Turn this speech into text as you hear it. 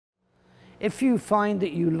If you find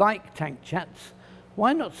that you like Tank Chats,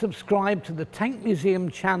 why not subscribe to the Tank Museum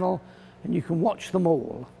channel and you can watch them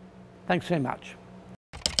all. Thanks very much.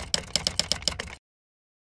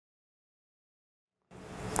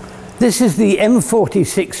 This is the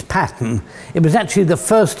M46 Patton. It was actually the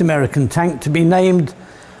first American tank to be named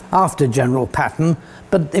after General Patton,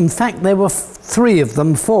 but in fact there were three of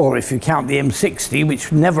them, four if you count the M60,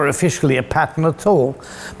 which was never officially a Patton at all.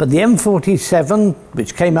 But the M47,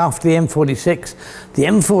 which came after the M46, the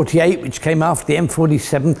M48, which came after the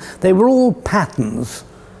M47, they were all Pattons.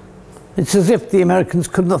 It's as if the Americans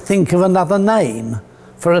could not think of another name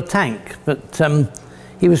for a tank, but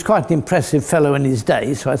he was quite an impressive fellow in his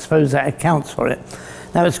day, so I suppose that accounts for it.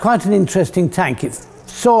 Now, it's quite an interesting tank. It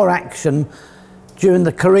saw action during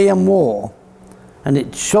the Korean War, and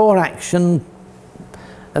it saw action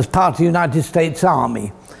as part of the United States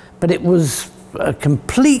Army, but it was a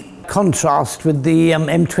complete contrast with the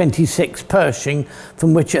M46 Pershing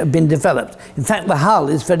from which it had been developed. In fact, the hull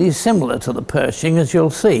is very similar to the Pershing, as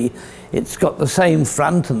you'll see. It's got the same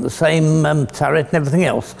front and the same turret and everything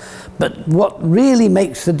else. But what really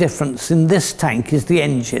makes the difference in this tank is the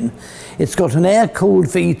engine. It's got an air-cooled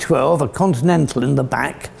V12, a Continental in the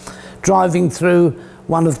back, driving through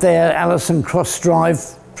one of their Allison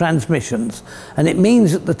cross-drive transmissions. And it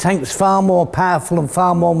means that the tank's far more powerful and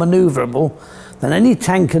far more manoeuvrable than any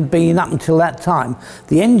tank had been up until that time.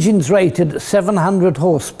 The engine's rated at 700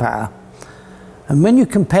 horsepower. And when you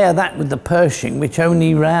compare that with the Pershing, which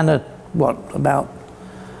only ran at, what, about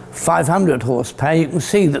 500 horsepower, you can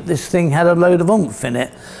see that this thing had a load of oomph in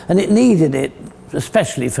it. And it needed it,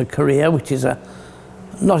 especially for Korea, which is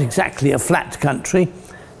not exactly a flat country.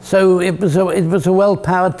 So it was a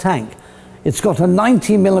well-powered tank. It's got a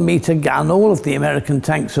 90mm gun. All of the American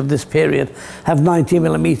tanks of this period have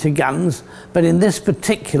 90mm guns, but in this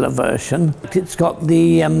particular version, it's got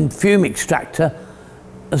the fume extractor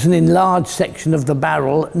as an enlarged section of the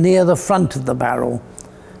barrel near the front of the barrel,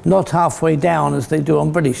 not halfway down as they do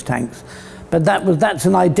on British tanks. But that's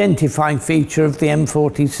an identifying feature of the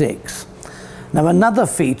M46. Now, another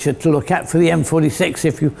feature to look at for the M46,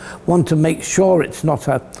 if you want to make sure it's not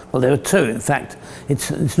well, there are two, in fact,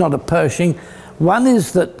 it's not a Pershing. One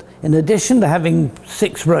is that in addition to having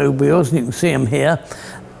 6 road wheels, and you can see them here,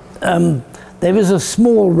 there is a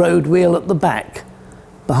small road wheel at the back.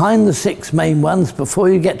 Behind the 6 main ones, before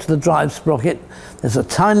you get to the drive sprocket, there's a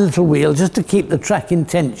tiny little wheel just to keep the track in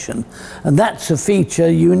tension, and that's a feature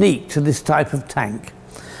unique to this type of tank.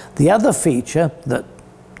 The other feature that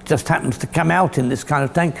just happens to come out in this kind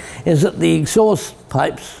of tank is that the exhaust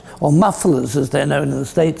pipes, or mufflers as they're known in the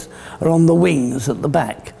States, are on the wings at the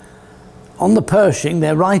back. On the Pershing,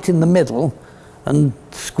 they're right in the middle and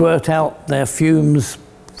squirt out their fumes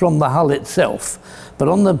from the hull itself. But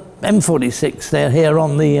on the M46, they're here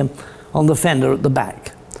on the fender at the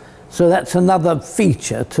back. So that's another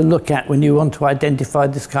feature to look at when you want to identify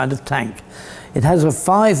this kind of tank. It has a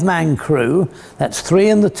 5-man crew, that's 3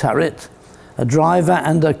 in the turret, a driver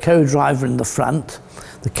and a co-driver in the front.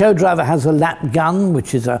 The co-driver has a lap gun,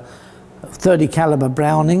 which is a 30 caliber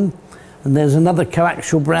Browning, and there's another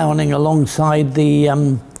coaxial Browning alongside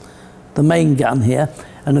the main gun here,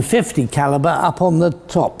 and a 50 caliber up on the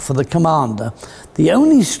top for the commander. The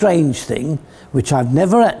only strange thing, which I've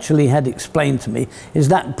never actually had explained to me, is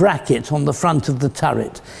that bracket on the front of the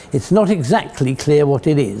turret. It's not exactly clear what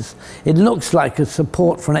it is. It looks like a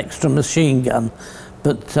support for an extra machine gun,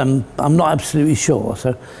 but I'm not absolutely sure.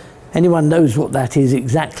 So anyone knows what that is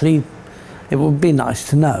exactly, it would be nice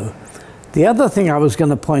to know. The other thing I was going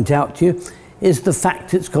to point out to you is the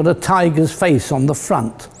fact it's got a tiger's face on the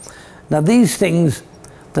front. Now, these things,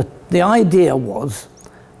 the idea was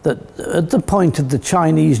that at the point of the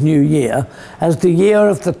Chinese New Year, as the year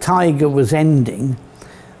of the tiger was ending,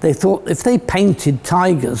 they thought if they painted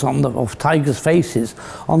tigers tigers' faces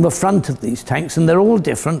on the front of these tanks, and they're all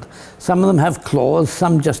different, some of them have claws,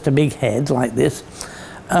 some just a big head like this,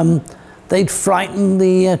 they'd frighten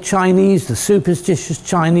the Chinese, the superstitious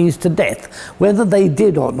Chinese, to death. Whether they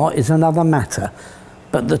did or not is another matter,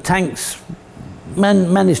 but the tanks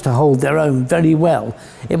managed to hold their own very well.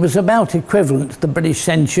 It was about equivalent to the British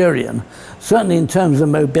Centurion. Certainly in terms of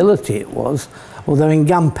mobility it was, although in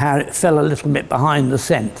gunpowder it fell a little bit behind the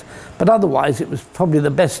Cent. But otherwise it was probably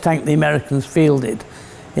the best tank the Americans fielded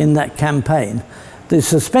in that campaign. The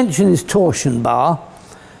suspension is torsion bar,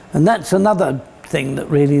 and that's another thing that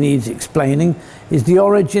really needs explaining, is the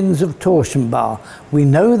origins of torsion bar. We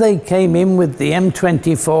know they came in with the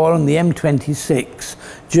M24 and the M26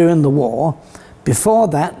 during the war, Before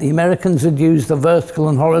that, the Americans had used the vertical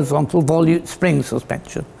and horizontal volute spring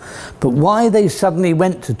suspension. But why they suddenly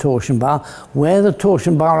went to torsion bar, where the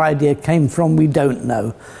torsion bar idea came from, we don't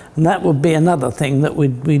know. And that would be another thing that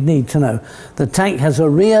we'd need to know. The tank has a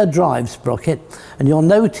rear drive sprocket, and you'll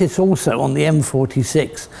notice also on the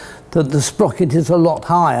M46 that the sprocket is a lot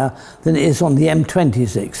higher than it is on the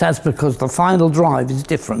M26. That's because the final drive is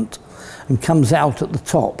different and comes out at the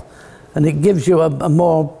top. And it gives you a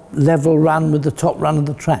more level run with the top run of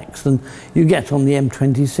the tracks than you get on the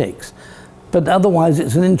M26. But otherwise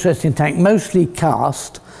it's an interesting tank, mostly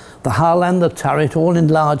cast, the hull and the turret all in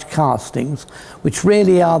large castings, which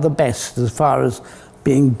really are the best as far as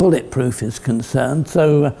being bulletproof is concerned.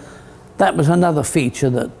 So that was another feature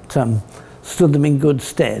that stood them in good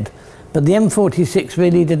stead. But the M46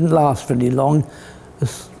 really didn't last very long.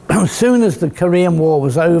 As soon as the Korean War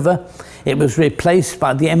was over, it was replaced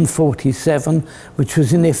by the M47, which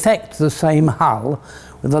was in effect the same hull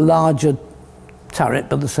with a larger turret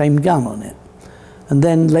but the same gun on it. And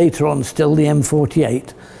then later on still the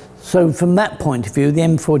M48. So from that point of view, the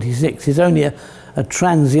M46 is only a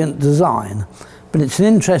transient design. But it's an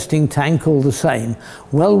interesting tank all the same,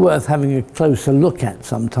 well worth having a closer look at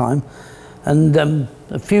sometime. And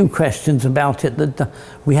a few questions about it that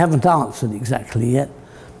we haven't answered exactly yet.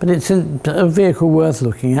 But it's a vehicle worth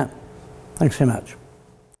looking at. Thanks very much.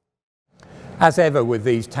 As ever with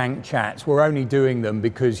these tank chats, we're only doing them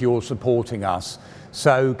because you're supporting us.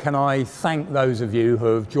 So can I thank those of you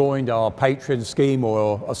who have joined our Patreon scheme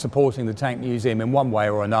or are supporting the Tank Museum in one way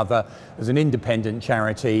or another. As an independent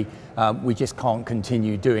charity, we just can't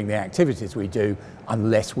continue doing the activities we do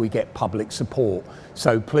unless we get public support.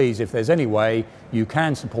 So please, if there's any way you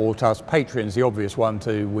can support us, Patreon's the obvious one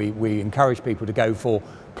we encourage people to go for.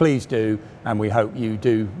 Please do, and we hope you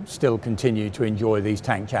do still continue to enjoy these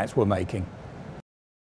tank chats we're making.